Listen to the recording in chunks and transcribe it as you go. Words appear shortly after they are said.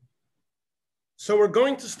So we're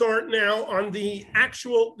going to start now on the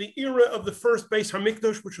era of the first Beis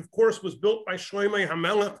Hamikdash, which of course was built by Shlomo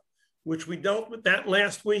HaMelech, which we dealt with that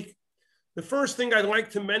last week. The first thing I'd like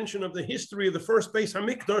to mention of the history of the first Beis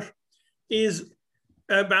Hamikdash is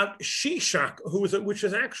about Shishak, which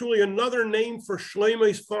is actually another name for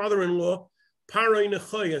Shlomo's father-in-law, Parai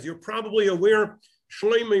Nechai. As you're probably aware,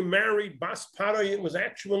 Shlomo married Bas Parai. It was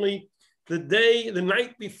actually the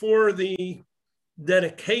night before the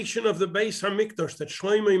dedication of the Beis Hamikdash that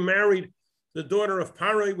Shlomo married the daughter of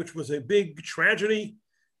Parai, which was a big tragedy.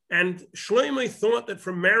 And Shlomo thought that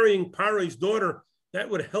from marrying Parai's daughter, that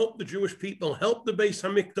would help the Jewish people, help the Beis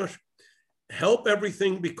Hamikdash, help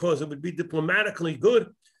everything because it would be diplomatically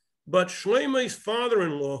good. But Shlomo's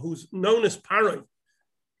father-in-law, who's known as Parai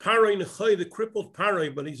Nechai, the crippled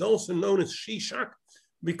Parai, but he's also known as Shishak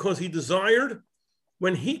because he desired,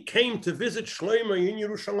 when he came to visit Shlomo in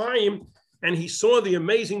Yerushalayim, and he saw the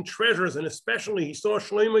amazing treasures, and especially he saw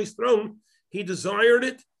Shlomo's throne, he desired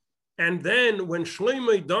it. And then when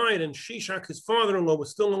Shlomo died and Shishak, his father-in-law, was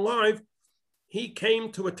still alive, he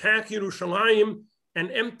came to attack Yerushalayim and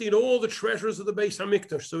emptied all the treasures of the Beis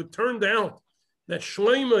Hamikdash. So it turned out that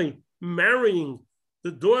Shlomo marrying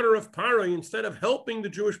the daughter of Parai, instead of helping the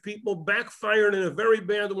Jewish people, backfired in a very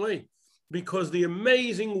bad way, because the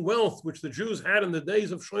amazing wealth which the Jews had in the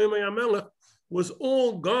days of Shlomo HaMelech was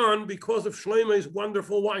all gone because of Shlomo's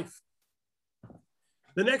wonderful wife.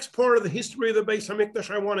 The next part of the history of the Beis Hamikdash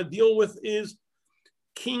I want to deal with is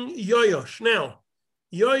King Yoash. Now,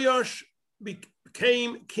 Yoash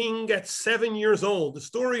became king at 7 years old. The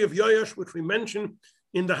story of Yoash, which we mentioned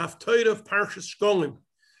in the Haftarah of Parshas Shkolim.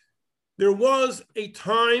 There was a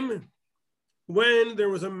time when there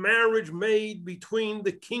was a marriage made between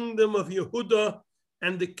the kingdom of Yehuda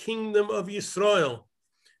and the kingdom of Yisrael.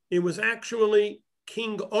 It was actually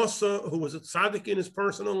King Asa, who was a tzaddik in his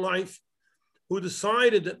personal life, who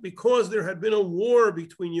decided that because there had been a war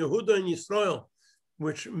between Yehuda and Yisrael,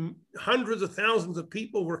 which hundreds of thousands of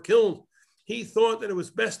people were killed, he thought that it was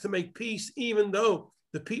best to make peace, even though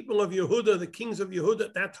the people of Yehuda, the kings of Yehuda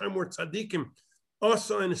at that time were tzaddikim.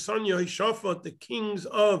 Asa and his son Yehoshaphat, the kings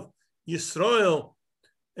of Yisrael,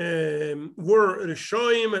 were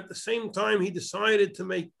Rishoyim. At the same time, he decided to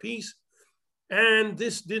make peace. And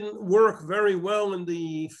this didn't work very well in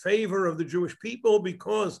the favor of the Jewish people,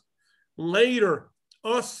 because later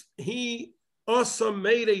Asa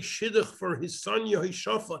made a shidduch for his son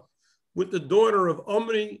Yehoshaphat with the daughter of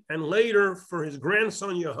Omri, and later for his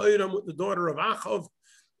grandson Yehoram with the daughter of Achav.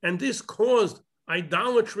 And this caused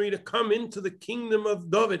idolatry to come into the kingdom of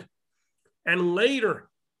David. And later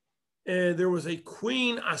there was a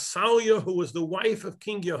queen, Asalia, who was the wife of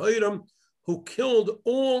King Yehoram, who killed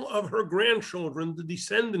all of her grandchildren, the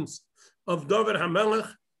descendants of David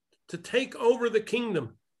HaMelech, to take over the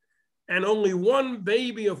kingdom. And only one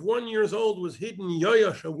baby of 1 year old was hidden.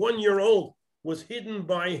 Yoash, a 1 year old, was hidden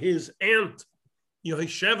by his aunt,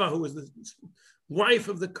 Yehosheva, who was the wife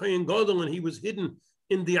of the Kohen Gadol, and he was hidden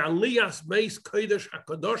in the Aliyas Beis Kodesh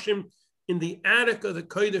HaKadoshim, in the attic of the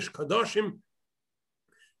Kodesh Kadoshim.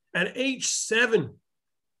 At age 7,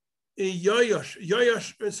 Yehoyada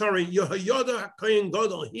Kohen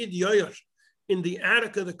Gadol hid Yoash in the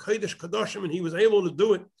attic of the Kodesh Kadoshim, and he was able to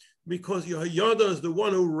do it because Yehoyada is the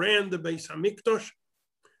one who ran the Beis Hamikdash.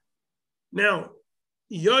 Now,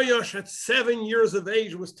 Yoash at 7 years of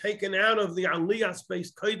age was taken out of the Aliyas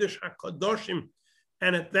Beis Kodesh HaKadoshim,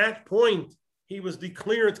 and at that point he was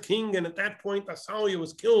declared king, and at that point Asalia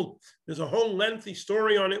was killed. There's a whole lengthy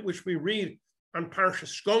story on it which we read on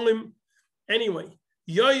Parshas Shkolim. Anyway,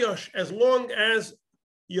 Yoash, as long as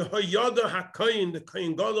Yehoyada HaKohen, the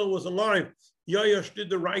Kohen Gadol, was alive, Yoash did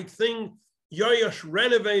the right thing. Yoash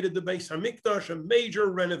renovated the Beis Hamikdash, a major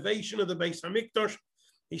renovation of the Beis Hamikdash.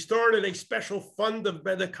 He started a special fund of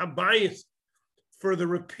Bedek Habayis for the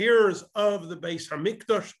repairs of the Beis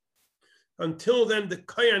Hamikdash. Until then, the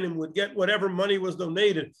Kohanim would get whatever money was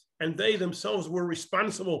donated, and they themselves were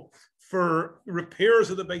responsible for repairs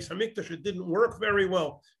of the Beis Hamikdash. It didn't work very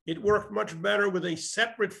well. It worked much better with a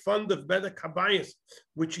separate fund of Bedek Habayis,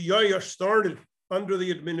 which Yoash started under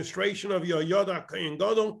the administration of Yehoyada Kohen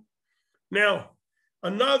Gadol. Now,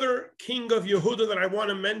 another king of Yehuda that I want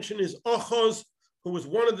to mention is Achaz, who was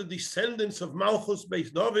one of the descendants of Malchus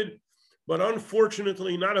Beis David, but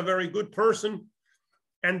unfortunately not a very good person.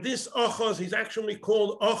 And this Achaz, he's actually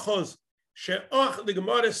called Achaz. The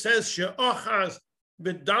Gemara says, She'achaz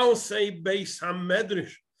b'dalsei Beis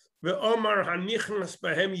HaMedrash ve'omar hanichnas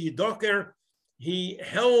behem yidoker. He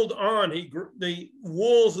held on the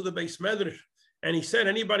walls of the Beis Medrash, and he said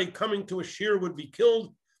anybody coming to a shir would be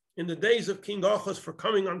killed. in the days of King Achaz for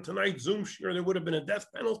coming on tonight's Zoom shir, there would have been a death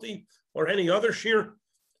penalty or any other shir.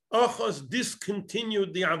 Achaz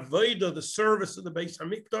discontinued the avodah, the service of the Beis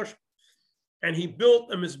Hamikdash, and he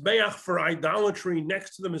built a mizbeach for idolatry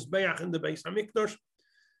next to the mizbeach in the Beis Hamikdash.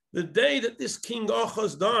 The day that this King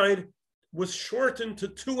Achaz died was shortened to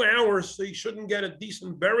 2 hours, so he shouldn't get a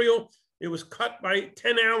decent burial. It was cut by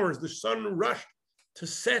 10 hours. The sun rushed to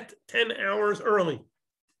set 10 hours early.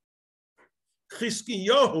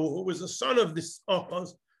 Chizkiyahu, who was the son of this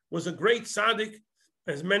Achaz, was a great tzaddik,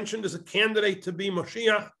 as mentioned, as a candidate to be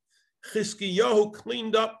Moshiach. Chizkiyahu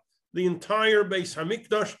cleaned up the entire Beis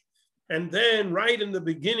Hamikdash, and then right in the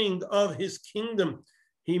beginning of his kingdom,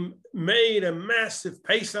 he made a massive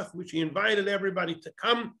Pesach, which he invited everybody to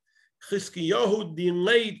come. Chizkiyahu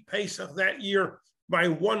delayed Pesach that year by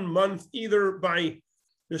 1 month, either by,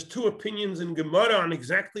 there's 2 opinions in Gemara on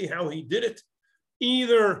exactly how he did it.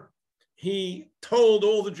 Either he told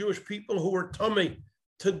all the Jewish people who were Tamei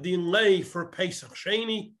to delay for Pesach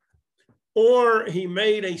Sheni, or he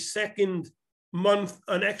made a second month,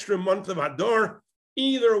 an extra month of Adar.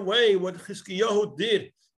 Either way, what Chizkiyahu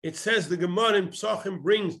did, it says the Gemara in Psachim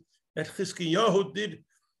brings that Chizkiyahu did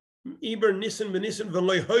Iber Nissen Benissen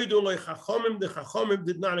v'loy hoidu loy chachamim. The chachamim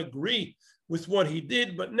did not agree with what he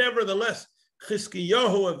did, but nevertheless,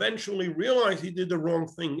 Chizkiyahu eventually realized he did the wrong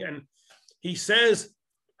thing, and he says,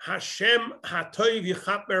 Hashem hatoiv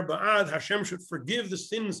yichaper ba'ad. Hashem should forgive the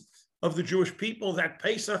sins of the Jewish people that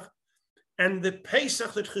Pesach. And the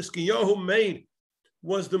Pesach that Chizkiyahu made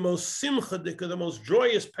was the most simchadika, the most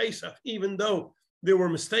joyous Pesach, even though there were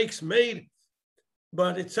mistakes made.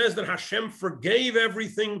 But it says that Hashem forgave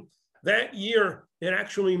everything. That year, it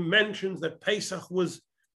actually mentions that Pesach was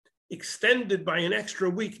extended by an extra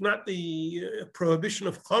week, not the prohibition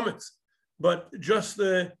of chametz, but just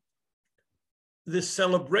the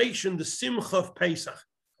celebration, the simcha of Pesach.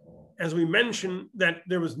 As we mentioned, that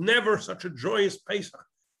there was never such a joyous Pesach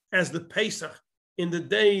as the Pesach in the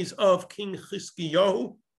days of King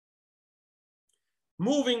Chizkiyahu.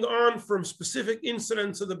 Moving on from specific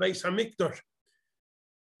incidents of the Beis Hamikdash,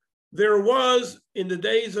 there was, in the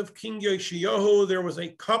days of King Yoshiyahu, there was a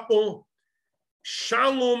couple,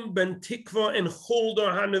 Shalom ben Tikva and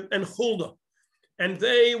Huldah, and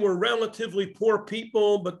they were relatively poor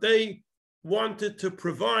people, but they wanted to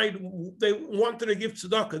provide, they wanted to give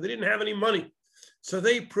tzedakah. They didn't have any money. So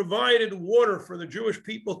they provided water for the Jewish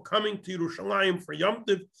people coming to Yerushalayim for Yom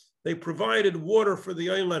Tov. They provided water for the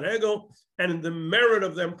Eilat Hegel, and in the merit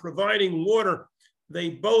of them providing water, they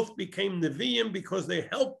both became Nevi'im because they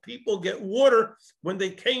helped people get water when they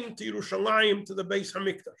came to Yerushalayim, to the Beis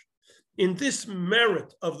Hamikdash. In this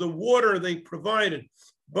merit of the water they provided,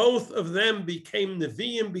 both of them became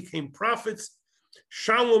Nevi'im, became prophets.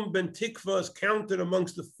 Shalom ben Tikva is counted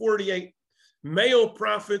amongst the 48 male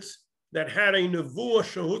prophets that had a nevuah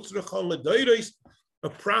shehutzrecha l'dayros, a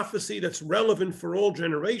prophecy that's relevant for all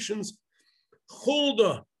generations.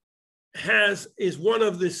 Huldah is one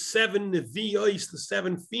of the 7 nevi'os, the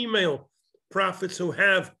 7 female prophets who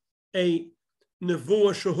have a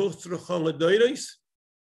nevuah shehutzrecha l'dayros,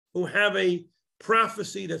 who have a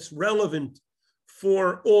prophecy that's relevant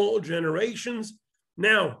for all generations.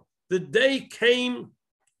 Now, the day came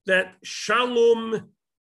that Shalom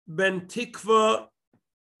ben Tikva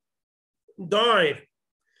died,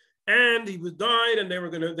 and he died, and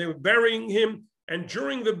they were burying him. And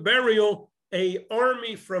during the burial, an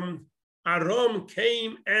army from Aram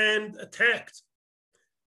came and attacked.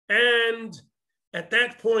 And at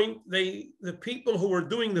that point, the people who were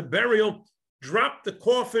doing the burial dropped the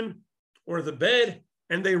coffin or the bed,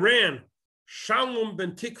 and they ran. Shalom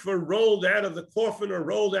ben Tikva rolled out of the coffin,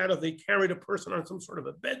 or they carried a person on some sort of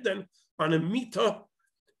a bed then, on a mita,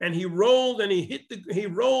 and he rolled and he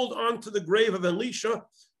rolled onto the grave of Elisha.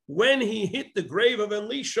 When he hit the grave of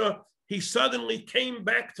Elisha, he suddenly came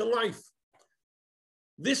back to life.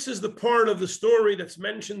 This is the part of the story that's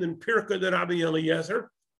mentioned in Pirkei de Rabbi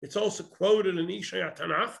Eliezer. It's also quoted in Ishaya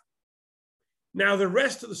Tanakh. Now, the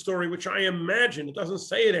rest of the story, which I imagine, it doesn't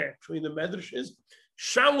say it actually in the Medrash, is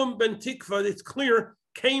Shalom ben Tikva, it's clear,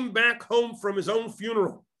 came back home from his own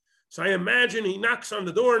funeral. So I imagine he knocks on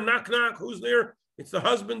the door, knock, knock, who's there? It's the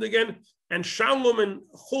husband again. And Shalom and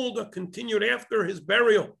Huldah continued after his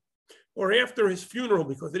burial, or after his funeral,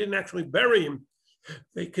 because they didn't actually bury him.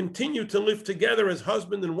 They continued to live together as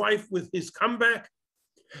husband and wife with his comeback.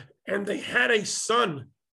 And they had a son,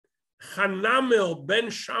 Hanamel ben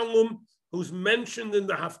Shalom, who's mentioned in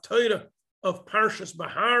the Haftarah of Parshas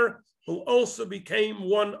Bahar, who also became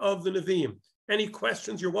one of the Nevi'im. Any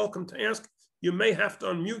questions you're welcome to ask. You may have to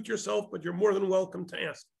unmute yourself, but you're more than welcome to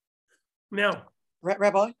ask. Now,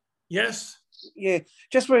 Rabbi? Yes? Yeah,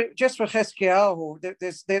 just for Cheskiyahu,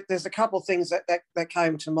 there's a couple of things that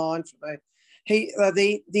came to mind for me.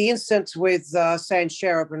 The instance with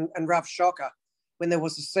Sancherib and Rav Shaka when there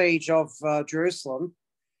was the siege of Jerusalem,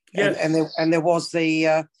 yes. and there was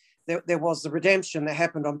the redemption that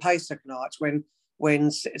happened on Pesach night when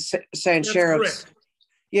Sancherib.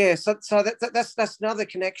 Yeah, so that's another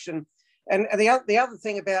connection. And the other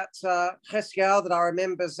thing about Cheskiyahu that I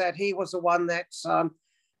remember is that he was the one that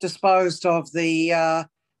disposed of the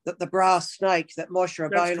brass snake that Moshe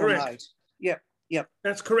Rabbeinu made. Yep.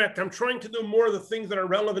 That's correct. I'm trying to do more of the things that are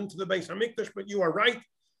relevant to the Beis Hamikdash, but you are right.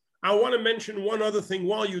 I want to mention one other thing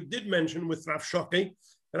while you did mention with Rav Shaki.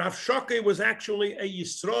 Rav Shaki was actually a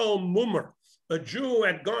Yisrael Mummer, a Jew who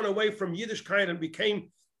had gone away from Yiddishkeit and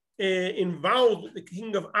became involved with the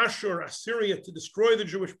king of Ashur, Assyria, to destroy the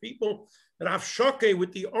Jewish people. Rav Shaki,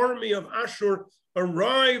 with the army of Ashur,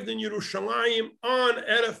 arrived in Yerushalayim on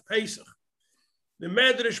Erev Pesach. The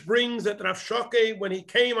Medrash brings that Rav Shaki, when he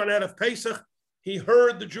came on Erev Pesach, he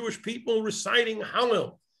heard the Jewish people reciting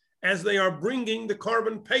Hallel as they are bringing the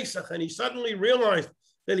Korban Pesach, and he suddenly realized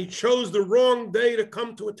that he chose the wrong day to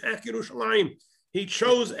come to attack Yerushalayim. He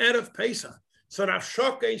chose Erev Pesach. So Rav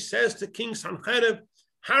Shaki says to King Sancherib,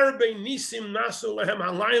 Harbe nisim nasu lehem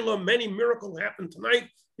halayla, many miracles happened tonight.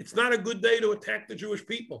 It's not a good day to attack the Jewish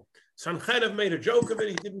people. Sancherib made a joke of it.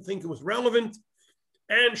 He didn't think it was relevant.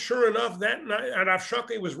 And sure enough, that night, Rav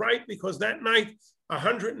Shaki was right, because that night,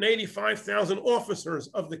 185,000 officers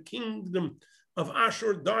of the kingdom of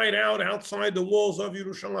Ashur died out outside the walls of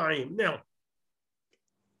Yerushalayim. Now,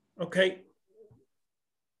 okay,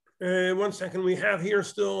 1 second. We have here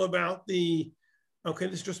still about the, okay,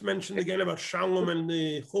 this just mentioned again about Shalom and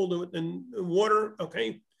the Chulda and water,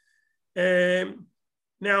 okay.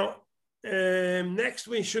 Now, next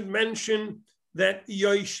we should mention that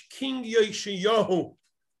King Yoshiyahu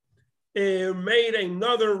made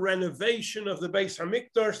another renovation of the Beis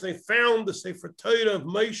Hamikdash. They found the Sefer Torah of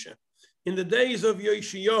Moshe. In the days of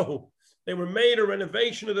Yoshiyahu, they made a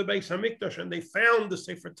renovation of the Beis Hamikdash, and they found the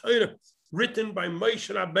Sefer Torah written by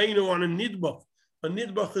Moshe Rabbeinu on a nidbach. A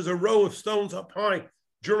nidbach is a row of stones up high.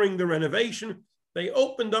 During the renovation, they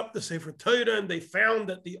opened up the Sefer Torah, and they found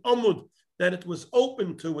that the amud that it was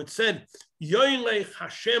open to, it said, Yoilech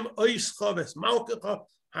Hashem oischa v'esmalkecha,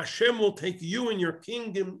 Hashem will take you and your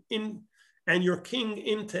kingdom and your king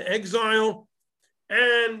into exile.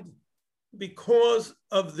 And because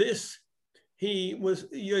of this,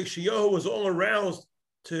 Yoshiyahu was all aroused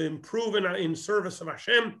to improve in service of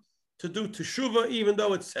Hashem, to do teshuvah, even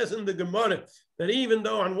though it says in the Gemara that even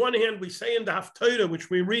though on one hand we say in the Haftarah, which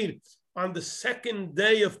we read on the second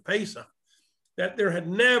day of Pesach, that there had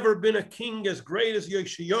never been a king as great as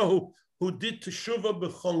Yoshiyahu, who did teshuvah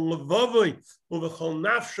b'chol levavoi, u'v'chol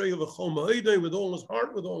nafshoi, u'v'chol ma'idoi, with all his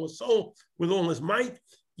heart, with all his soul, with all his might.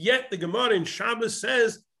 Yet the Gemara in Shabbos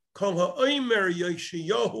says, Kol ha'omer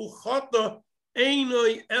Yoshiyahu chata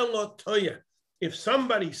einoi ela toya. If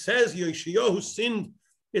somebody says Yoshiyahu sinned,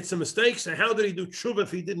 it's a mistake. So how did he do teshuvah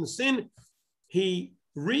if he didn't sin? He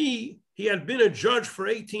had been a judge for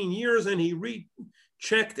 18 years, and he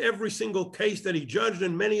rechecked every single case that he judged,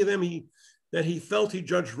 and many of them that he felt he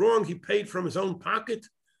judged wrong, he paid from his own pocket.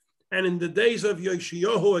 And in the days of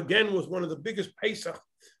Yoshiyahu, again, was one of the biggest Pesach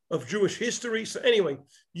of Jewish history. So anyway,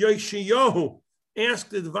 Yoshiyahu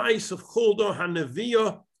asked advice of Chulda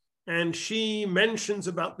HaNeviah, and she mentions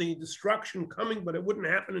about the destruction coming, but it wouldn't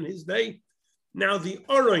happen in his day. Now the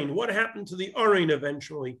Aron, what happened to the Aron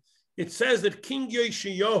eventually? It says that King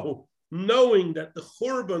Yoshiyahu, knowing that the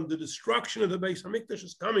Churban, the destruction of the Beis Hamikdash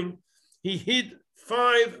is coming, he hid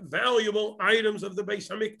 5 valuable items of the Beis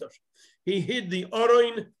Hamikdash. He hid the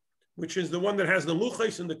Aron, which is the one that has the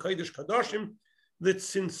Luchos and the Kodesh Kadashim, the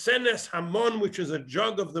Tzinsenes Hamon, which is a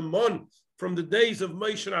jug of the Mon from the days of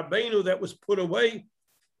Moshe Rabbeinu that was put away,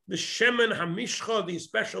 the Shemen HaMishcha, the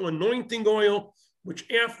special anointing oil, which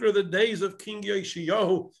after the days of King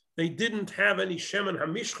Yoshiyahu, they didn't have any Shemen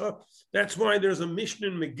HaMishcha. That's why there's a Mishnah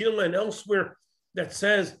in Megillah and elsewhere that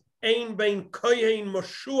says, Ein bein kohen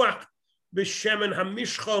moshuach b'Shemen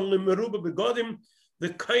HaMishcha l'meruba begodim. The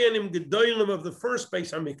kohenim gedolim of the first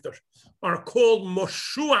Beis Hamikdash are called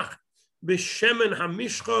moshuach b'Shemen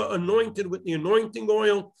HaMishcha, anointed with the anointing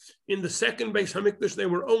oil. In the second Beis Hamikdash, they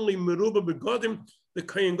were only meruba begodim. The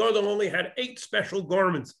kohen gadol only had 8 special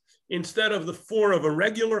garments instead of the 4 of a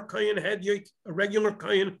regular kohen had, a regular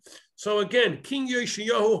kohen. So again, King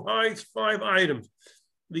Yoshiyahu hides 5 items: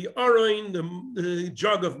 the Aron, the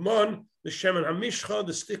jug of Mon, the Shemen HaMishcha,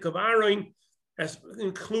 the stick of Aron,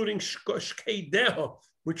 including Shkeideha,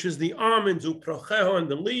 which is the almonds, Uprocheho, and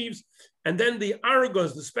the leaves, and then the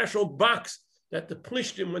Argos, the special box that the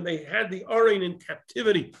Plishtim, when they had the Aron in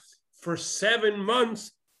captivity for 7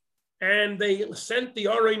 months, and they sent the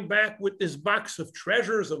Aron back with this box of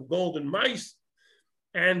treasures of golden mice,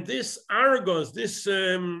 and this Argos, this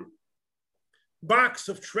box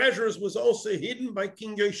of treasures was also hidden by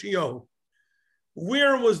King Yoshiyahu.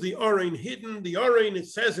 Where was the Aron hidden? The Aron, it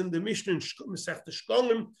says in the Mishnah Masechta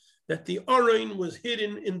Shkolim, that the Aron was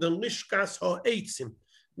hidden in the Lishkas HaEitzim.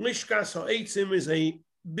 Lishkas HaEitzim is a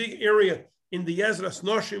big area in the Ezras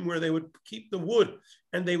Noshim where they would keep the wood,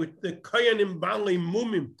 and they would, the Kayanim Bali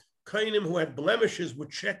Mumim, Kayanim who had blemishes, would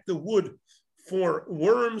check the wood for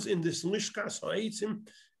worms in this Lishkas HaEitzim,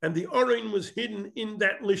 and the Aron was hidden in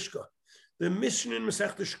that Lishka. The Mishnah in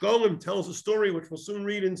Masechta Shkolim tells a story, which we'll soon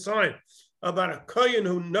read inside, about a Kayan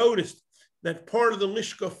who noticed that part of the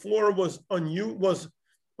Lishka floor was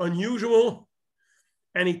unusual,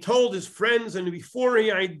 and he told his friends, and before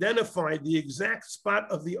he identified the exact spot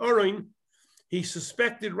of the Aron, he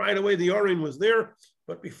suspected right away the Aron was there,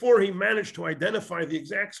 but before he managed to identify the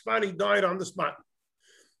exact spot, he died on the spot.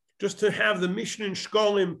 Just to have the Mishnah in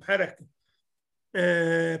Shkolim, Perek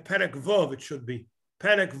Vav, it should be.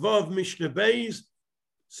 Perek Vav Mishnah Beis.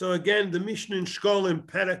 So again, the Mishnah in Shkolim,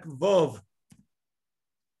 Perek Vav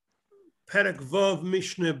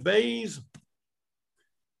Mishnah Beis.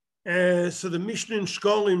 So the Mishnah in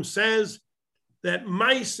Shkolim says that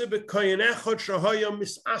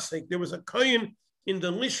there was a kohen in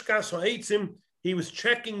the Lishkas HaEitzim. He was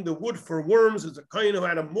checking the wood for worms. It's a kohen who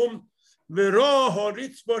had a mum.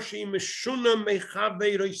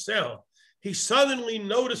 He suddenly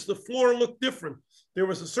noticed the floor looked different. There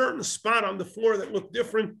was a certain spot on the floor that looked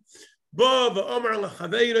different.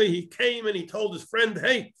 He came and he told his friend,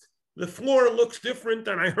 hey, the floor looks different,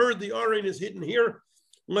 and I heard the Aron is hidden here.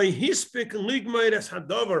 Before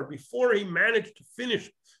he managed to finish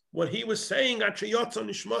what he was saying,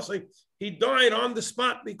 he died on the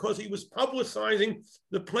spot because he was publicizing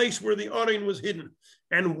the place where the Aron was hidden.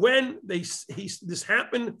 And when this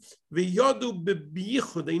happened, they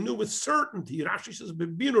knew with certainty, Rashi says,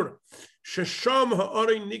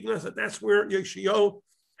 that that's where Yoshiyahu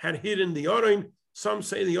had hidden the Aron. Some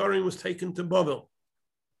say the Aron was taken to Babel.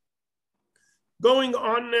 Going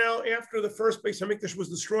on now, after the first Beis Hamikdash was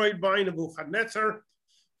destroyed by Nebuchadnezzar,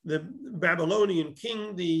 the Babylonian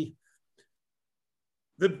king, the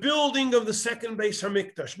building of the second Beis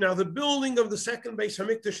Hamikdash. Now, the building of the second Beis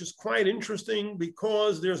Hamikdash is quite interesting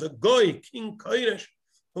because there's a Goy, King Kodesh,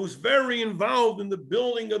 who's very involved in the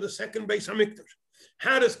building of the second Beis Hamikdash.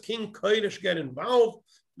 How does King Kodesh get involved?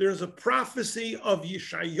 There's a prophecy of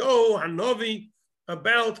Yeshayahu Hanavi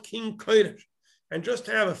about King Kodesh. And just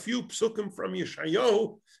to have a few psukim from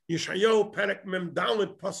Yeshayahu, Perek Mem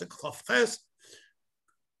Dalet Pasuk Chafches,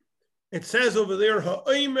 it says over there,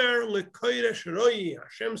 Ha'omer leKodesh roi,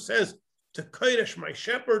 Hashem says to Kodesh, my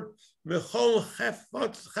shepherd, V'chol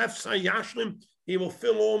chefsa yashlim, he will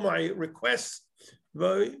fill all my requests.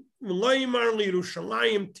 V'loimar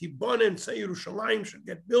liYerushalayim tibonen, say Yerushalayim should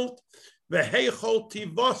get built. V'heichol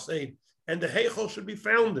tivosed, and the heichol should be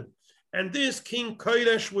founded. And this King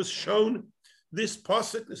Kodesh was shown this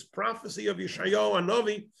pasuk, this prophecy of Yeshayahu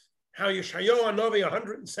Hanavi, how Yeshayahu Hanavi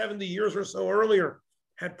 170 years or so earlier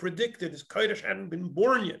had predicted, as Kodesh hadn't been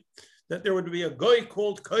born yet, that there would be a guy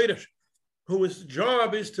called Kodesh, whose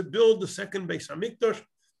job is to build the second Beis Hamikdash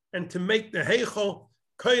and to make the Heichal.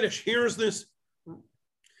 Kodesh hears this,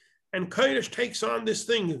 and Kodesh takes on this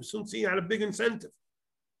thing since he had a big incentive.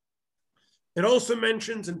 It also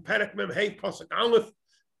mentions in Perek Mem Hey Pasuk Aleph,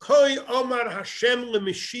 Koi Omar Hashem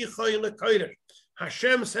leMishichai leKodesh.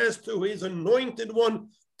 Hashem says to his anointed one,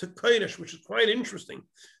 to Kodesh, which is quite interesting,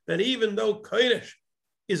 that even though Kodesh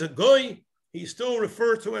is a goy, he's still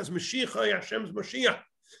referred to as Mashiach, Hashem's Mashiach.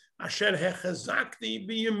 Asher hechazakti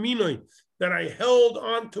biyaminoi, that I held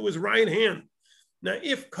on to his right hand. Now,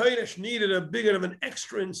 if Kodesh needed a bigger of an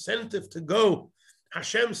extra incentive to go,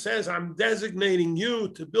 Hashem says, I'm designating you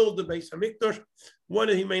to build the Beis Hamikdash. One,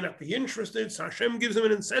 he may not be interested, so Hashem gives him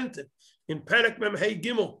an incentive. In Perek Mem Hey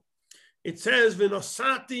Gimel, it says,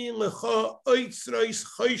 V'nosati lecha oitzreis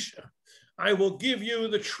choisha, I will give you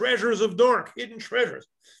the treasures of dark, hidden treasures.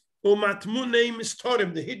 Umatmunei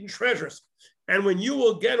mistorim, the hidden treasures. And when you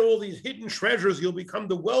will get all these hidden treasures, you'll become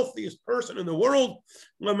the wealthiest person in the world.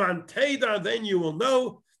 Leman teda, then you will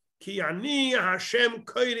know, Ki ani Hashem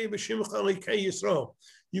koirei b'shimcha likei Yisrael.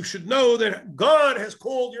 You should know that God has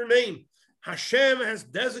called your name. Hashem has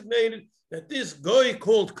designated that this guy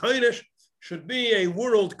called Kodesh should be a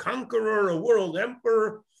world conqueror, a world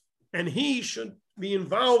emperor, and he should be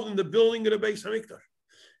involved in the building of the Beis Hamikdash.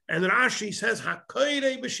 And Rashi says,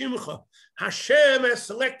 HaKoirei b'shimcha, Hashem has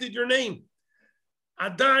selected your name.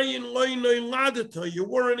 Adayin loy noiladata, you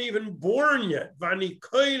weren't even born yet. Vani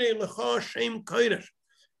koire lecha Shem Kodesh.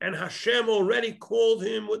 And Hashem already called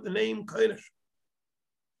him with the name Kodesh.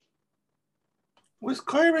 Was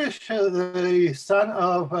Koresh the son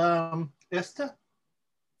of Esther?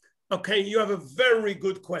 Okay, you have a very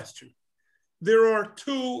good question. There are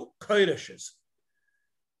two Kodeshes.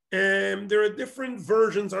 There are different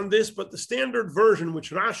versions on this, but the standard version,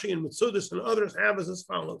 which Rashi and Mitsudis and others have, is as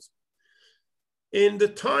follows. In the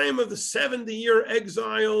time of the 70-year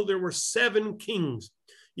exile, there were 7 kings.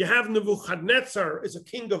 You have Nebuchadnezzar is a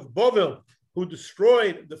king of Bavel who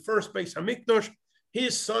destroyed the first Beis Hamikdash.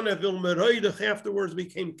 His son Evil-Merodach afterwards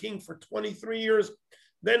became king for 23 years.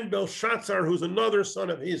 Then Belshazzar, who's another son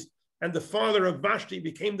of his, and the father of Vashti,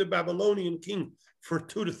 became the Babylonian king for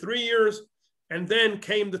 2 to 3 years. And then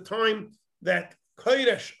came the time that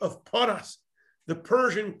Kodesh of Paras, the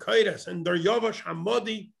Persian Kodesh, and Daryavesh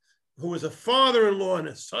Hamadi, who was a father-in-law and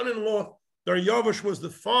a son-in-law. Daryavesh was the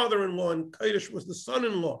father-in-law and Kodesh was the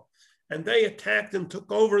son-in-law. And they attacked and took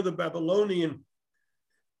over the Babylonian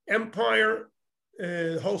Empire.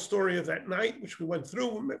 The whole story of that night, which we went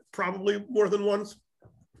through probably more than once.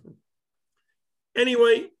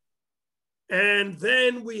 Anyway, and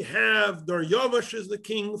then we have Daryavesh as the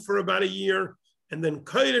king for about a year, and then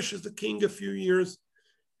Kodesh is the king a few years,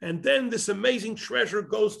 and then this amazing treasure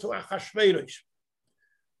goes to Achashverosh.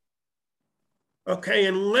 Okay,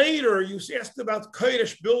 and later you asked about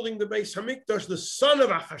Kodesh building the Beis Hamikdash. The son of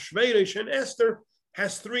Achashverosh and Esther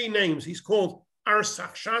has 3 names. He's called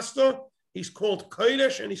Arsachshasta, he's called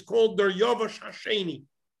Kodesh, and he's called Daryavesh Hasheni.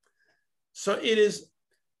 So it is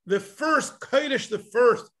the first Kodesh, the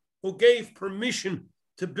first, who gave permission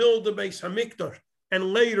to build the Beis Hamikdash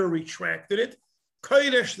and later retracted it.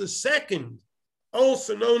 Kodesh the second,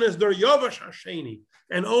 also known as Daryavesh Hasheni,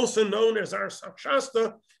 and also known as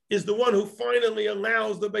Arsachshasta, is the one who finally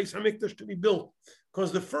allows the Beis Hamikdash to be built,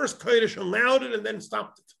 because the first Kodesh allowed it and then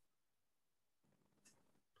stopped it.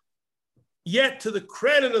 Yet, to the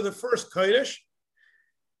credit of the first Kodesh,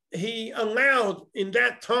 he allowed, in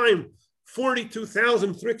that time,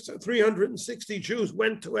 42,360 Jews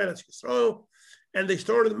went to Eretz Yisrael, and they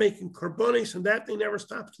started making korbanos, and that thing never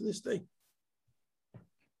stops to this day.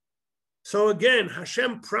 So again,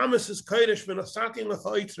 Hashem promises Kodesh,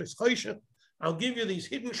 I'll give you these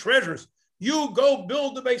hidden treasures. You go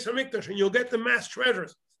build the Beis Hamikdash, and you'll get the mass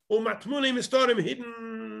treasures. Hidden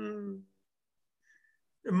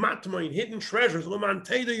treasures.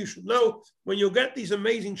 You should know, when you get these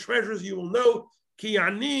amazing treasures, you will know, Ki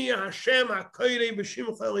ani Hashem HaKoirei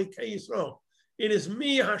b'shimcha Elikei Yisrael. It is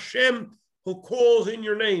me, Hashem, who calls in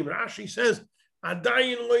your name. Rashi says,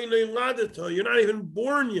 Adayin lo noladata, you're not even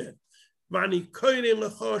born yet. Vani koirei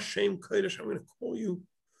lecha Shem Kodesh, I'm going to call you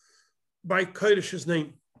by Kodesh's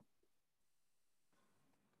name.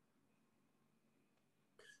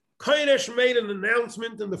 Kodesh made an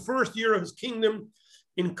announcement in the first year of his kingdom,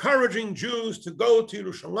 encouraging Jews to go to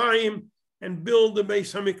Yerushalayim and build the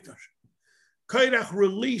Beis Hamikdash. Kodesh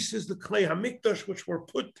releases the Klei Hamikdash, which were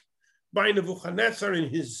put by Nebuchadnezzar in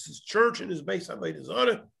his church, in his Beis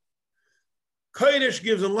Avodah. Kodesh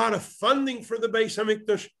gives a lot of funding for the Beis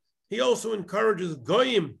Hamikdash. He also encourages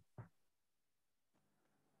Goyim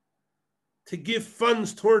to give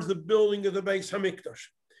funds towards the building of the Beis Hamikdash.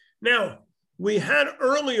 Now, we had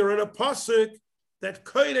earlier in a pasuk that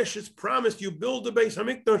Kodesh has promised, you build the Beis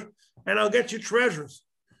Hamikdash and I'll get you treasures.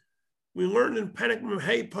 We learned in Perek Mem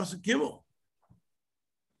pasuk Gimel.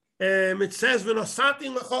 It says,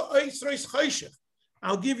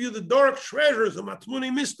 I'll give you the dark treasures of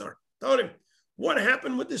Matmuni Mistar. Told him, what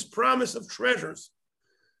happened with this promise of treasures?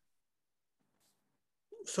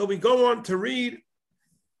 So we go on to read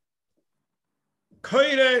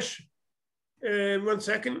Kodesh, 1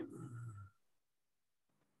 second.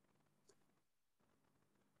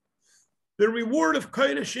 The reward of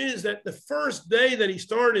Kodesh is that the first day that he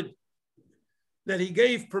started, that he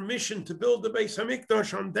gave permission to build the Beis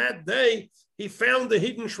Hamikdash, on that day, he found the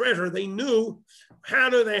hidden treasure. They knew, how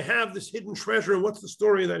do they have this hidden treasure, and what's the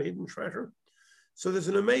story of that hidden treasure? So there's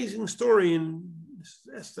an amazing story in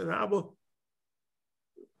Esther Rabba.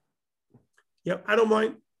 Yeah, I don't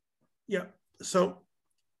mind. Yeah, so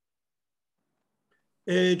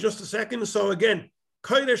just a second. So again,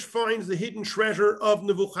 Kodesh finds the hidden treasure of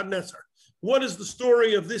Nebuchadnezzar. What is the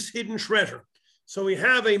story of this hidden treasure? So we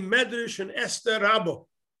have a Medrash in Esther Rabba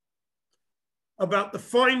about the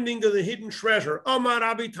finding of the hidden treasure. Amar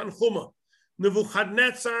Rabbi Tanchuma,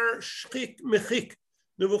 Nebuchadnezzar shchik mechik.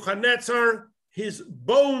 Nebuchadnezzar, his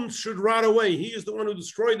bones should rot away. He is the one who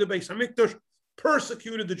destroyed the Beis Hamikdash,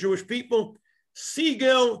 persecuted the Jewish people.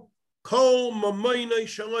 Sigel Kol Mamayne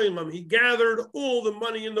Shalaylam. He gathered all the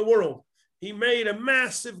money in the world. He made a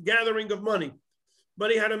massive gathering of money. But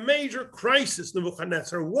he had a major crisis,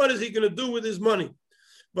 Nebuchadnezzar. What is he going to do with his money?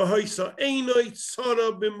 His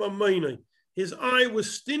eye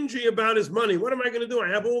was stingy about his money. What am I going to do? I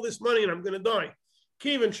have all this money and I'm going to die.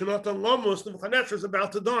 Kivin Shanatan Lamos, Nebuchadnezzar is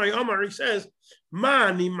about to die. Amar, he says, am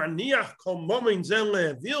I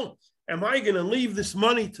going to leave this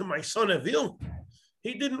money to my son Evil?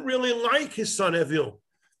 He didn't really like his son Evil.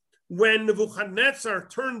 When Nebuchadnezzar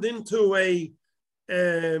turned into an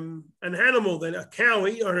animal, that a cow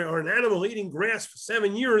or an animal eating grass for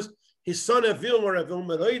 7 years, his son Evil or Evil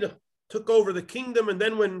Merodah took over the kingdom. And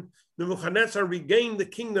then when Nebuchadnezzar regained the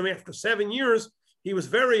kingdom after 7 years, he was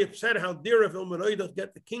very upset how dare Evil Merodah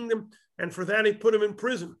get the kingdom. And for that, he put him in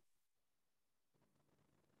prison.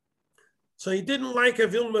 So he didn't like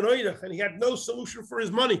Evil Merodah, and he had no solution for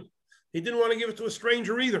his money. He didn't want to give it to a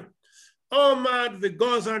stranger either. Ahmad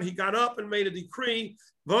Vigazar, he got up and made a decree.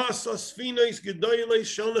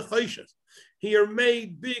 He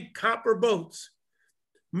made big copper boats.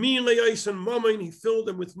 He filled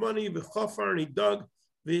them with money, and he dug,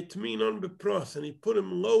 and he put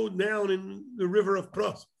them low down in the river of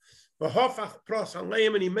Pros.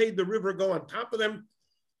 And he made the river go on top of them.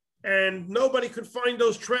 And nobody could find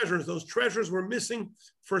those treasures. Those treasures were missing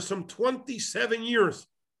for some 27 years.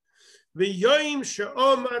 The Yom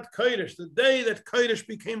She'amad Kodesh, the day that Kodesh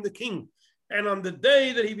became the king. And on the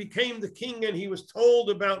day that he became the king and he was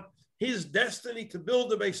told about his destiny to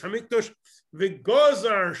build the Beis HaMikdash,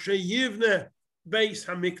 V'gozar She'yivne Beis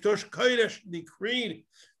HaMikdash, Kodesh decreed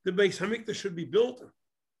the Beis HaMikdash should be built.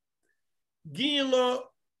 Gila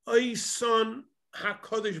Oisan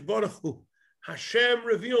HaKadosh Baruch Hu. Hashem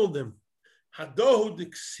revealed them. Hadohu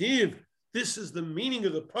diksiv. This is the meaning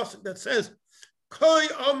of the pasuk that says, Koi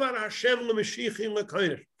Amar Hashem leMashiachim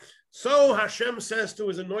leKodesh. So Hashem says to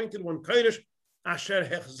his anointed one, Kodesh, Asher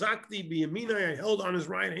hechzakti biyamina, I held on his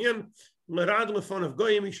right hand, Lerad lefon of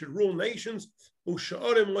goyim, he should rule nations.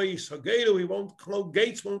 Usha'arim lo yisageru, he won't close,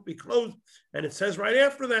 gates won't be closed. And it says right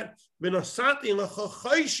after that, V'nosati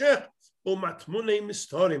lechachoshech u'matmunei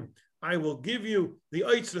mistorim. I will give you the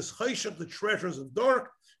Eitzres Chayshach, the treasures of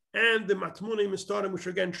dark, and the Matmunei Mistarim, which are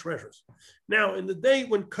again treasures. Now, in the day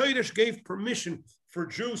when Kodesh gave permission for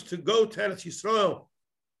Jews to go to Eretz Yisrael,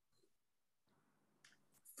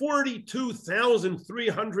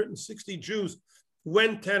 42,360 Jews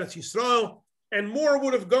went to Eretz Yisrael, and more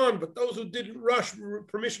would have gone, but those who didn't rush,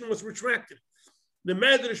 permission was retracted. The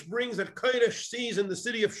Medrash brings that Kodesh sees in the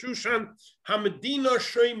city of Shushan, Hamedina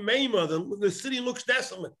Shemeima, the city looks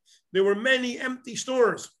desolate. There were many empty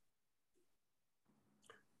stores.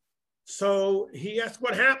 So he asked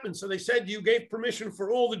what happened. So they said, you gave permission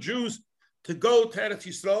for all the Jews to go to Eretz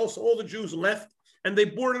Yisrael. So all the Jews left and they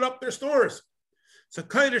boarded up their stores. So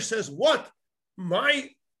Kodesh says, what? My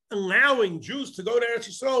allowing Jews to go to Eretz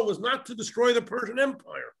Yisrael was not to destroy the Persian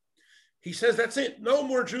Empire. He says, that's it. No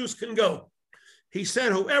more Jews can go. He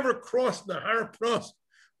said, whoever crossed the Har Pros,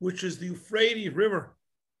 which is the Euphrates River,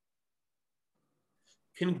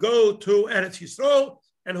 can go to Eretz Yisrael,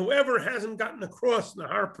 and whoever hasn't gotten across the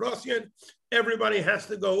Har Pros yet, everybody has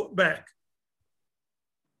to go back.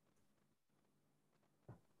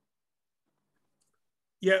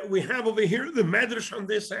 Yeah, we have over here the Medrash on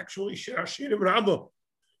this actually, Shirashirim Rabbo,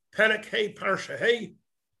 Perek Hey Parsha Hey.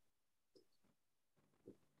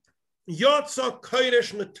 Yotza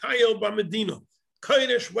Kodesh Natayel B'Medina.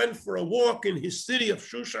 Kodesh went for a walk in his city of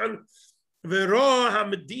Shushan. V'ra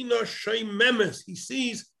HaMedina Sheimemes. He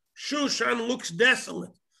sees Shushan looks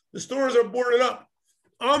desolate. The stores are boarded up.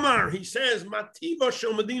 Amar, he says, Mativa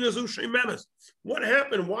Shel Medina Zu Sheimemes. What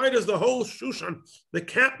happened? Why does the whole Shushan, the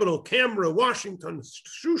capital, Canberra, Washington,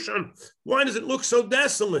 Shushan, why does it look so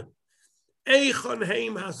desolate? Eichon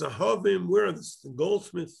Heim HaZahavim. Where are the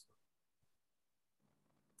goldsmiths?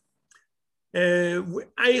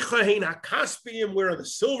 Eichahin HaKaspiyim, where are the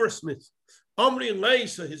silversmiths? Omri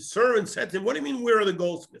Leisa, his servant, said to him, what do you mean, where are the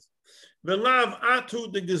goldsmiths? Velav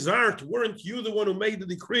Atu the Gezart, weren't you the one who made the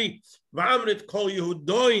decree? V'amrit kol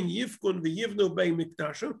Yehudoin Yifkun v'yivnu Bei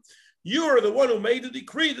Mikdasha. You are the one who made the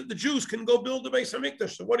decree that the Jews can go build the Beis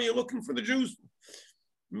HaMikdash. So what are you looking for the Jews?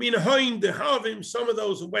 Minhain dehavim, some of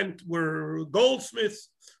those who went were goldsmiths.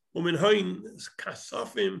 Uminhain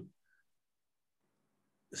kasafim.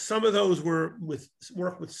 Some of those were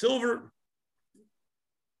work with silver.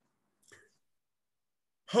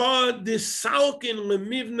 This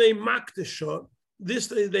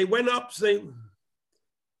they went up. They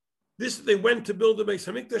went to build the Beis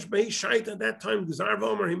Hamikdash. Shait at that time, Gezar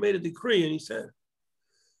V'Omer, he made a decree and he said,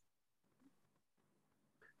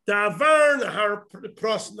 The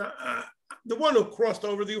one who crossed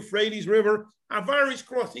over the Euphrates River, Avar is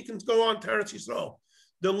crossed, he can go on to Eretz Yisrael.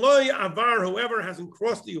 The Loi Avar, whoever hasn't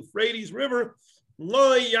crossed the Euphrates River,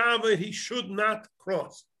 Loi Yavar, he should not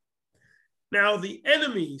cross. Now, the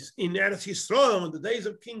enemies in Eretz Yisrael in the days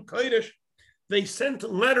of King Kodesh, they sent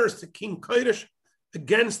letters to King Kodesh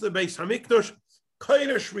against the Beis Hamikdash.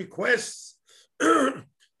 Kodesh requests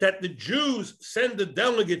that the Jews send a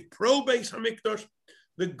delegate pro-Beis Hamikdash.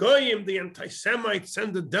 The Goyim, the anti-Semites,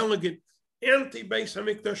 send a delegate anti-Beis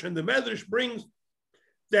Hamikdash, and the Medrash brings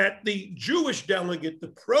that the Jewish delegate, the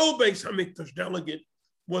pro-Beis Hamikdash delegate,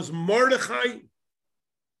 was Mordechai.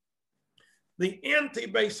 The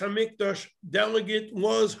anti-Beis Hamikdash delegate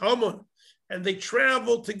was Haman, and they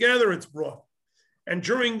traveled together, it's brought. And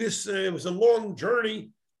during this, it was a long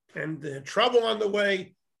journey and trouble on the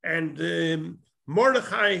way, and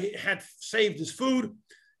Mordechai had saved his food,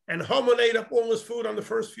 and Haman ate up all his food on the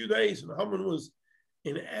first few days, and Haman was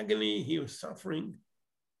in agony, he was suffering.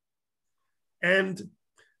 And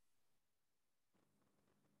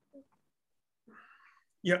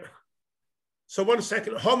yeah, so 1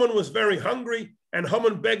 second, Haman was very hungry, and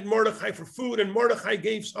Haman begged Mordechai for food, and Mordechai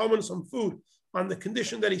gave Haman some food on the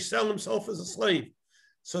condition that he sell himself as a slave.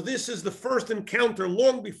 So this is the first encounter,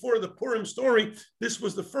 long before the Purim story. This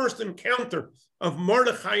was the first encounter of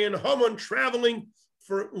Mordechai and Haman traveling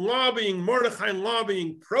for lobbying, Mordechai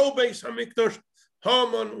lobbying pro-Beis Hamikdash,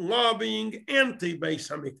 Haman lobbying anti-Beis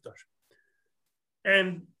Hamikdash.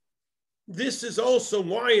 And this is also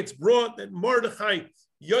why it's brought that Mordechai,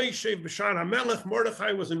 Yoshev B'Shar HaMelech,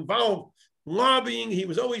 Mordechai was involved lobbying. He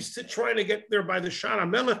was always trying to get there by the Shar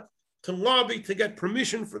HaMelech to lobby to get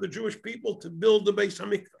permission for the Jewish people to build the Beis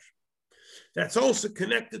Hamikdash. That's also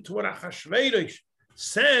connected to what Achashverosh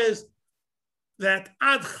says, that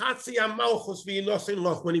Ad Chatzi HaMalchus V'Yinosin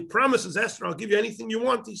Loch, when he promises Esther, I'll give you anything you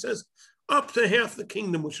want, he says, up to half the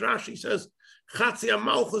kingdom, which Rashi says, Chatzi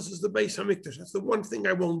HaMalchus is the Beis Hamikdash. That's the one thing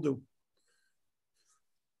I won't do.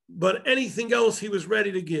 But anything else he was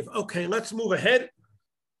ready to give. Okay, let's move ahead.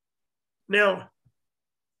 Now,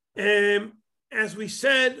 as we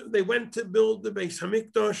said, they went to build the Beis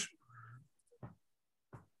Hamikdash.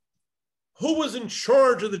 Who was in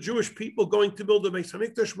charge of the Jewish people going to build the Beis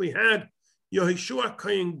Hamikdash? We had Yehoshua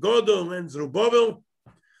Kohen Gadol and Zerubbabel.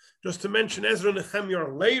 Just to mention, Ezra and Nehemiah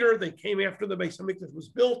are later. They came after the Beis Hamikdash was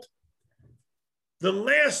built. The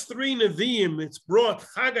last three Nevi'im, it's brought,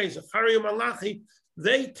 Chagai, Zechariah, Malachi,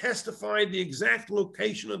 they testified the exact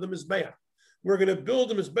location of the Mizbeach. We're going to build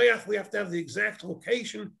the Mizbeach. We have to have the exact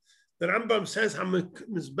location. The Rambam says,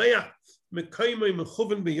 Mizbeach, Mekayme,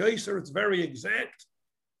 Mechuven, B'Yoser. It's very exact.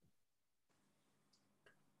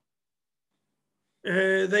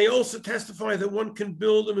 They also testify that one can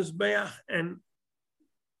build a Mizbeach and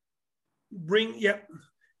bring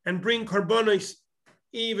Karbonos,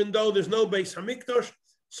 even though there's no Beis Hamikdash.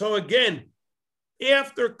 So again,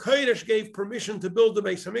 after Kodesh gave permission to build the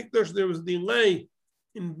Beis Hamikdash, there was a delay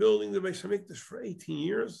in building the Beis Hamikdash for 18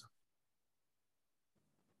 years.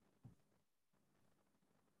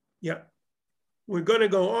 Yeah, we're going to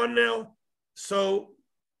go on now. So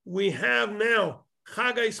we have now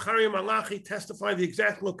Chagai, Zechariah, Malachi testify the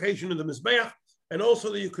exact location of the Mizbeach, and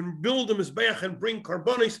also that you can build a Mizbeach and bring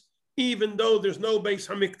Karbonos, even though there's no Beis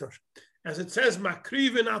Hamikdash. As it says,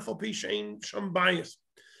 Makrivin Afal Pi Shein Sham Bayis.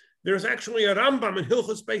 There's actually a Rambam in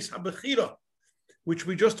Hilchos Beis HaBechira, which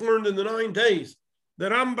we just learned in the 9 days. The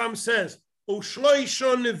Rambam says,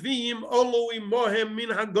 Ushloisha Nevi'im Oloi Mohem Min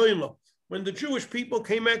HaGoyla. When the Jewish people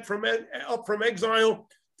came up from exile,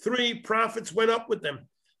 3 prophets went up with them.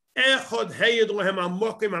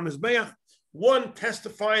 One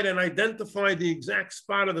testified and identified the exact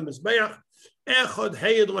spot of the Mizbeach.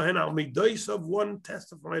 One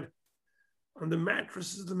testified on the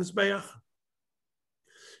mattresses of the Mizbeach.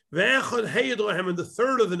 And the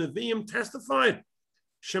third of the Nevi'im testified,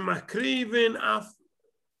 Shemakrivin af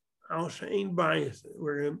al she'ein bayis.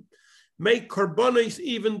 We're going to make Karbonos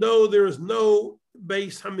even though there is no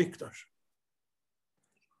Beis Hamikdash.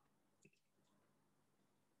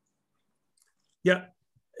 Yeah,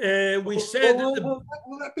 we said. Will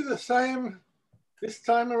that be the same this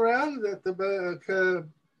time around? That the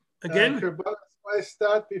Karbonos may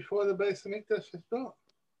start before the Beis Hamikdash is built?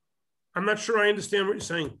 I'm not sure I understand what you're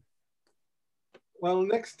saying. Well,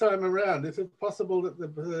 next time around, is it possible that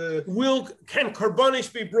can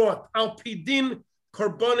Karbonos be brought? Al Pidin,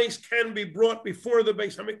 Karbonos can be brought before the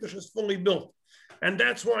Beis Hamikdash is fully built. And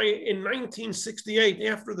that's why in 1968,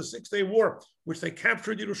 after the 6-Day War, which they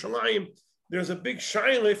captured Yerushalayim, there's a big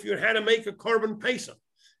shaila if you had to make a Korban Pesach.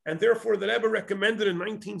 And therefore the Rebbe recommended in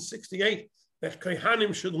 1968 that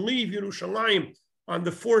Kohanim should leave Yerushalayim on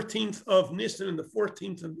the 14th of Nisan and the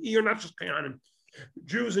 14th of Iyar, not just Kayanim.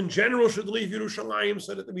 Jews in general should leave Yerushalayim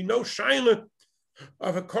so that there be no shaila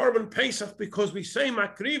of a korban Pesach, because we say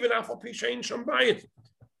makriv and afal pishain shambayit.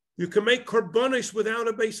 You can make korbanos without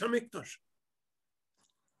a Beis Hamikdash.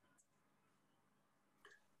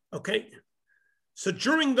 Okay, so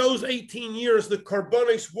during those 18 years, the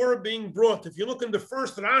korbanos were being brought. If you look in the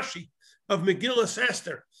first Rashi of Megillas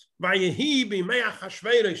Esther, Vayehi b'mei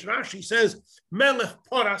Achashverosh, Rashi says Melech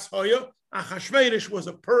Poras Hoya. Achashverosh was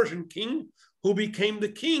a Persian king who became the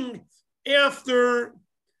king after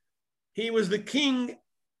he was the king,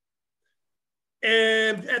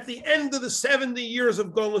 and at the end of the 70 years of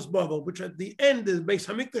Golus Bavel, which at the end, the Beis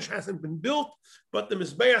Hamikdash hasn't been built, but the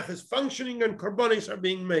Mizbeach is functioning and korbanos are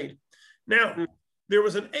being made. Now, there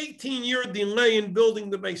was an 18-year delay in building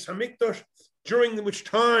the Beis Hamikdash, during which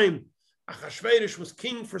time Achashverosh was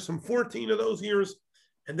king for some 14 of those years,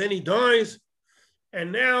 and then he dies,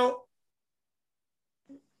 and now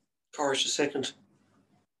Koresh II.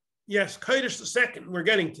 Yes, Koresh II, we're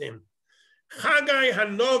getting to him. Haggai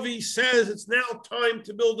Hanavi says it's now time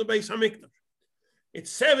to build the Beis Hamikdash.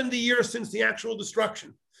 It's 70 years since the actual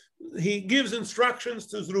destruction. He gives instructions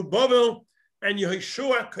to Zerubbabel and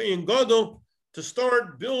Yehoshua Kohen Gadol to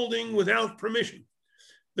start building without permission.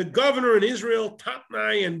 The governor in Israel,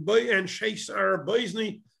 Tatnai and Shesar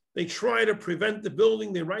Boizni, they try to prevent the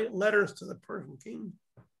building. They write letters to the Persian king.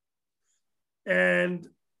 And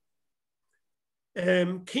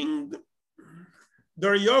King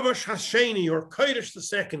Daryavesh Hasheni, or Koresh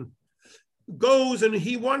II, goes and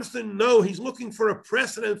he wants to know, he's looking for a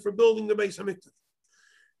precedent for building the Beis Hamikdash.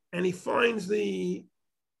 And he finds the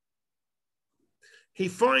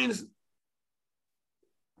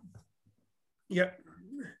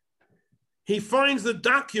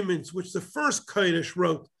documents which the first Koresh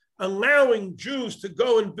wrote, allowing Jews to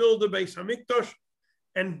go and build the Beis Hamikdash.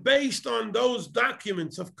 And based on those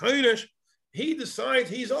documents of Koresh, he decides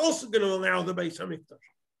he's also going to allow the Beis Hamikdash.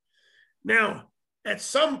 Now, at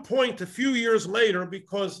some point a few years later,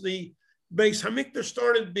 because the Beis Hamikdash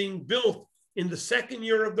started being built in the second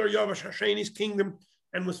year of Daryavesh Hasheni's kingdom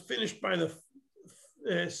and was finished by the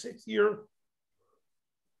 6th year.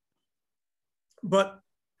 But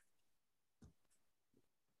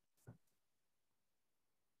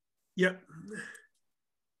yeah.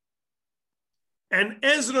 And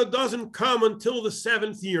Ezra doesn't come until the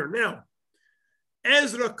 7th year. Now,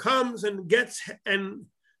 Ezra comes to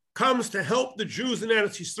help the Jews in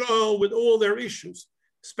Eretz Yisrael with all their issues,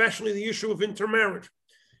 especially the issue of intermarriage.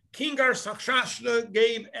 King Arsachshashta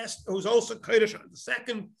gave Esther, who's also Koresh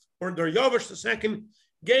II, or Daryavesh II,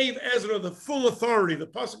 gave Ezra the full authority. The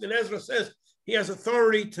pasuk in Ezra says he has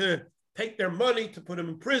authority to take their money, to put them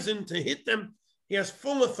in prison, to hit them. He has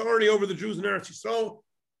full authority over the Jews in Eretz Yisrael.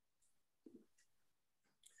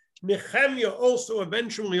 Nehemiah also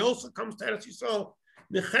eventually comes to Eretz Yisrael.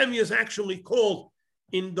 Nehemiah is actually called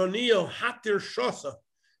in Daniel Hatir Shosa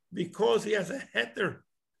because he has a heter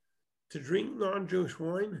to drink non-Jewish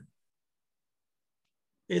wine.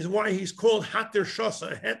 Is why he's called Hatir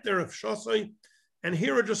Shosa, a heter of Shosai. And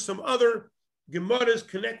here are just some other Gemaras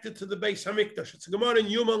connected to the Beis Hamikdash. It's a Gemara in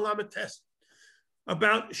Yuma Lamates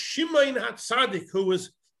about Shimon HaTzadik, who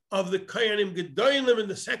was of the Kohanim Gedolim in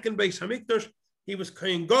the second Beis Hamikdash. He was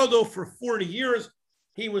Kohen Gadol for 40 years.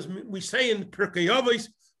 He was, we say in Pirkei Avos,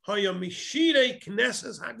 Hayamishire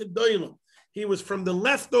Knesses HaGedolim. He was from the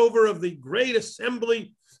leftover of the great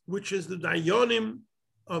assembly, which is the Dayanim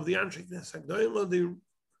of the Anshe Knesses HaGedolim.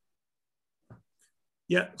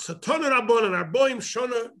 So Tana Rabban and Arboim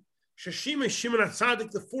Shona Sheshime Shimon HaTzadik,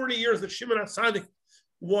 the 40 years that Shimon HaTzadik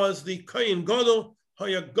was the Kohen Gadol,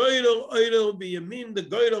 Haya Goydel Oydel Biyamin, the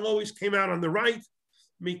Goydel always came out on the right.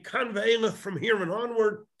 Mikan ve'elach, from here and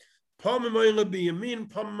onward, Pamamayla Biyamin,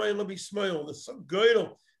 Pamamayla Bismail. The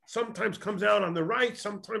Goydel sometimes comes out on the right,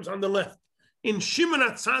 sometimes on the left. In Shimon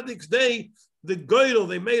HaTzadik's day, the Goydel,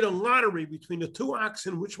 they made a lottery between the two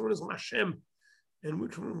oxen, which one is Lashem and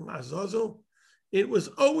which one is Lazazel. It was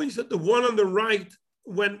always that the one on the right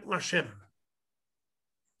went Lashem.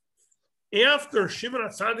 After Shimon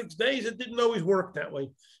HaTzadik's days, it didn't always work that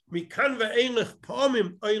way.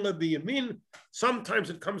 Sometimes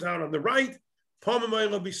it comes out on the right.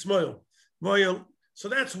 So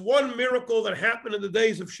that's one miracle that happened in the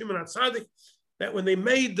days of Shimon HaTzadik, that when they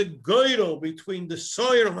made the goydel between the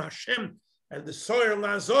Soyer Lashem and the Soyer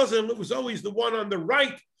Lazazel, it was always the one on the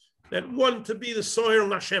right that won to be the Soyer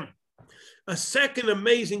Lashem. A second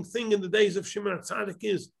amazing thing in the days of Shimon HaTzadik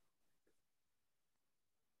is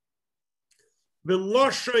there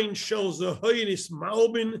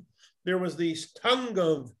was this tongue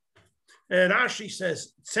of And Rashi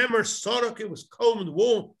says, Tzemer Sorok, it was combed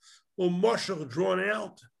wool, or Moshel drawn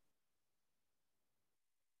out.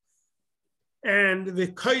 And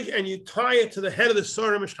you tie it to the head of the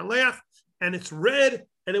Sorah Mishaleach, and it's red,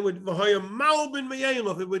 and it would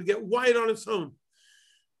get white on its own.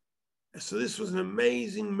 So this was an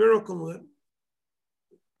amazing miracle.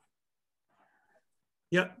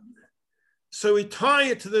 Yeah. So we tie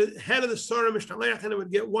it to the head of the Sorah Mishaleach, and it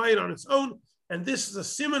would get white on its own. And this is a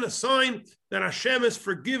siman, a sign that Hashem has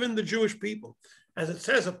forgiven the Jewish people. As it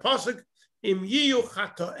says, a pasuk, Im yiyu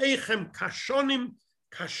chatoeichem kashonim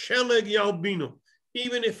kasheleg yalbinu.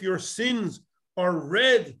 Even if your sins are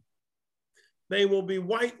red, they will be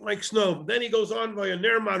white like snow. Then he goes on,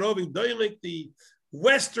 Vayoner Marovi, Doilik, the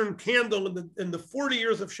western candle in the 40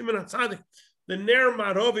 years of Shimon HaTzadik, the Ner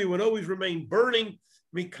Marovi would always remain burning,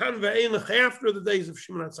 Mikan ve'elech, after the days of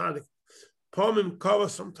Shimon HaTzadik. Pomim Kava,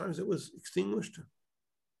 sometimes it was extinguished.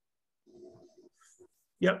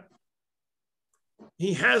 Yep.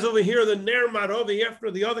 He has over here the Ner Marovi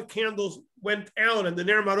after the other candles went out, and the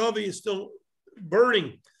Ner Marovi is still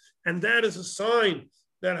burning. And that is a sign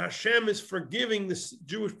that Hashem is forgiving the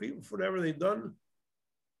Jewish people for whatever they've done.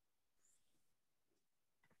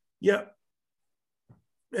 Yeah.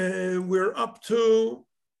 We're up to,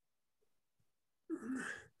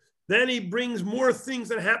 then he brings more things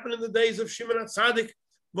that happened in the days of Shimon HaTzadik.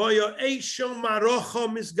 The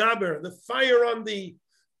fire on the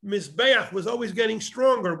Mizbeach was always getting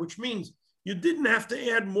stronger, which means you didn't have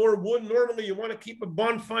to add more wood. Normally you want to keep a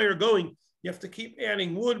bonfire going. You have to keep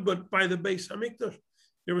adding wood, but by the Beis HaMikdash,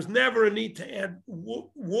 there was never a need to add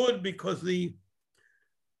wood because the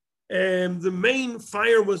main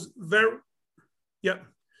fire was very, yeah.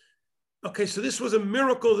 Okay, so this was a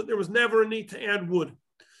miracle that there was never a need to add wood.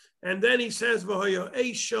 And then he says, "V'hoyo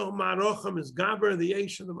eishel marocham is gaber." The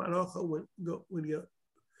eish of the marocha would go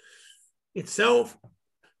itself.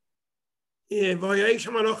 V'hoyo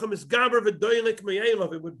eishel marocham is gaber v'doilik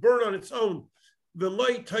me'elav. It would burn on its own.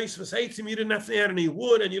 V'loi toisvus eitzim. You didn't have to add any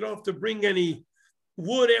wood, and you don't have to bring any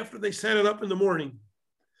wood after they set it up in the morning.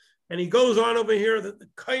 And he goes on over here that the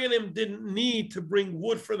Kohanim didn't need to bring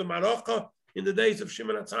wood for the marocha in the days of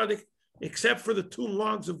Shimon HaTzadik, except for the 2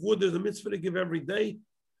 logs of wood. There's a mitzvah to give every day.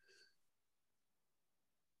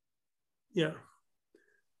 Yeah.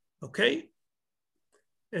 Okay.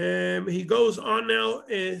 He goes on now,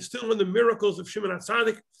 still in the miracles of Shimon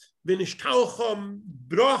HaTzadik.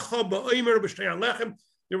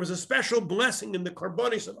 There was a special blessing in the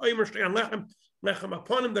karbonis of Omer Shtei Lechem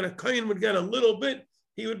upon him, that a kohen would get a little bit,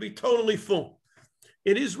 he would be totally full.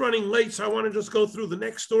 It is running late, so I want to just go through the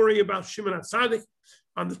next story about Shimon HaTzadik.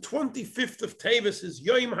 On the 25th of Tevis is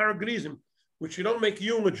Yom Har Grizim, which you don't make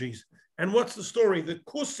eulogies. And what's the story? The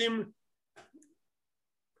Kusim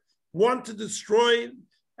want to destroy,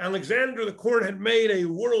 Alexander the court had made a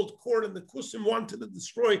world court, and the Kusim wanted to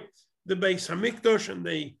destroy the Beis HaMikdash, and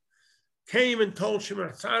they came and told Shimon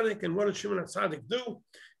HaTzadik, and what did Shimon HaTzadik do?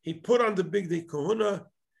 He put on the Bigdei Kahuna,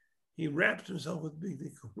 he wrapped himself with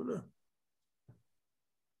Bigdei Kahuna.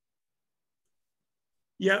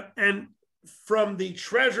 Yeah, and from the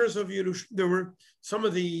treasures of Yerushalayim, there were some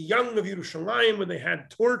of the young of Yerushalayim where they had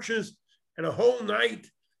torches, and a whole night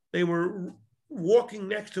they were walking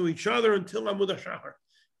next to each other until Amud HaShachar.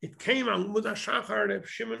 It came on Amud HaShachar that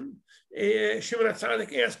Shimon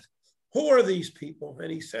HaTzadik asked, "Who are these people?"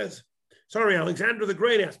 And he says, Alexander the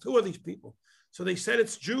Great asked, "Who are these people?" So they said,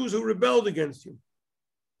 "It's Jews who rebelled against you."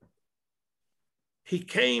 He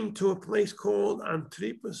came to a place called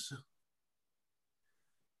Antripas,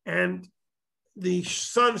 and the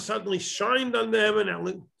sun suddenly shined on them,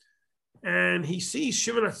 and he sees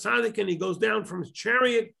Shimon HaTzadik, and he goes down from his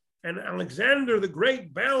chariot, and Alexander the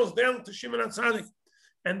Great bows down to Shimon HaTzadik,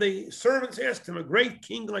 and the servants asked him, "A great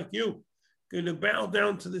king like you, going to bow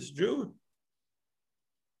down to this Jew?"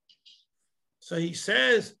 So he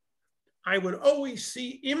says, "I would always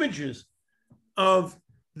see images of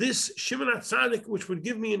this Shimon HaTzadik, which would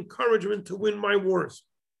give me encouragement to win my wars."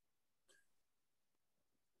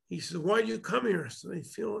 He says, "Why did you come here?" So they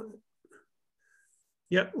feel,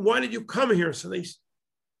 yeah, why did you come here? So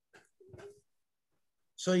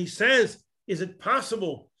he says, "Is it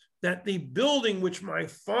possible that the building which my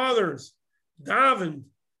fathers davened,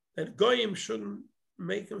 that Goyim shouldn't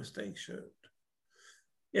make a mistake?"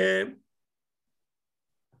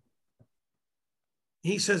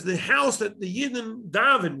 He says, "The house that the Yidden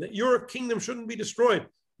daven, that your kingdom shouldn't be destroyed.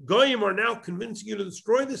 Goyim are now convincing you to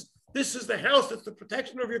destroy this. This is the house that's the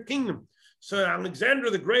protection of your kingdom." So Alexander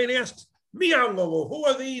the Great asks, "Mi Allahu, who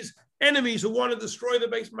are these enemies who want to destroy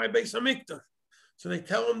my Beis HaMikdash?" So they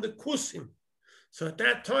tell him the Kusim. So at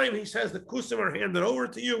that time, he says, "The Kusim are handed over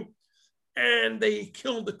to you." and they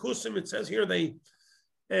killed the Kusim. It says here they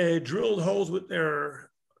drilled holes with their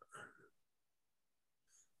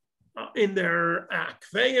in their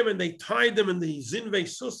akveim, and they tied them in the zinvei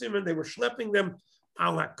susim, and they were schlepping them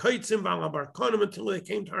ala kaitzim ala barkonim until they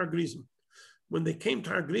came to Har Grizim. When they came to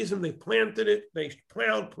Har Grizim, they planted it. They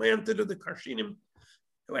planted it, the Karshinim.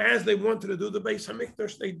 As they wanted to do the Beis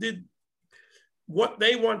Hamikdash, they did what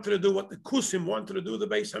they wanted to do, what the Kusim wanted to do, the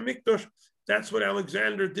Beis Hamikdash. That's what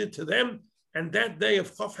Alexander did to them. And that day of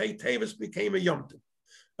Chof Hei Tevis became a Yom Tov.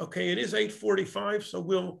 Okay, it is 8:45, so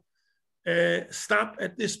we'll stop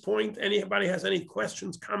at this point. Anybody has any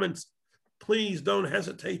questions, comments, please don't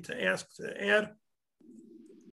hesitate to ask, to add.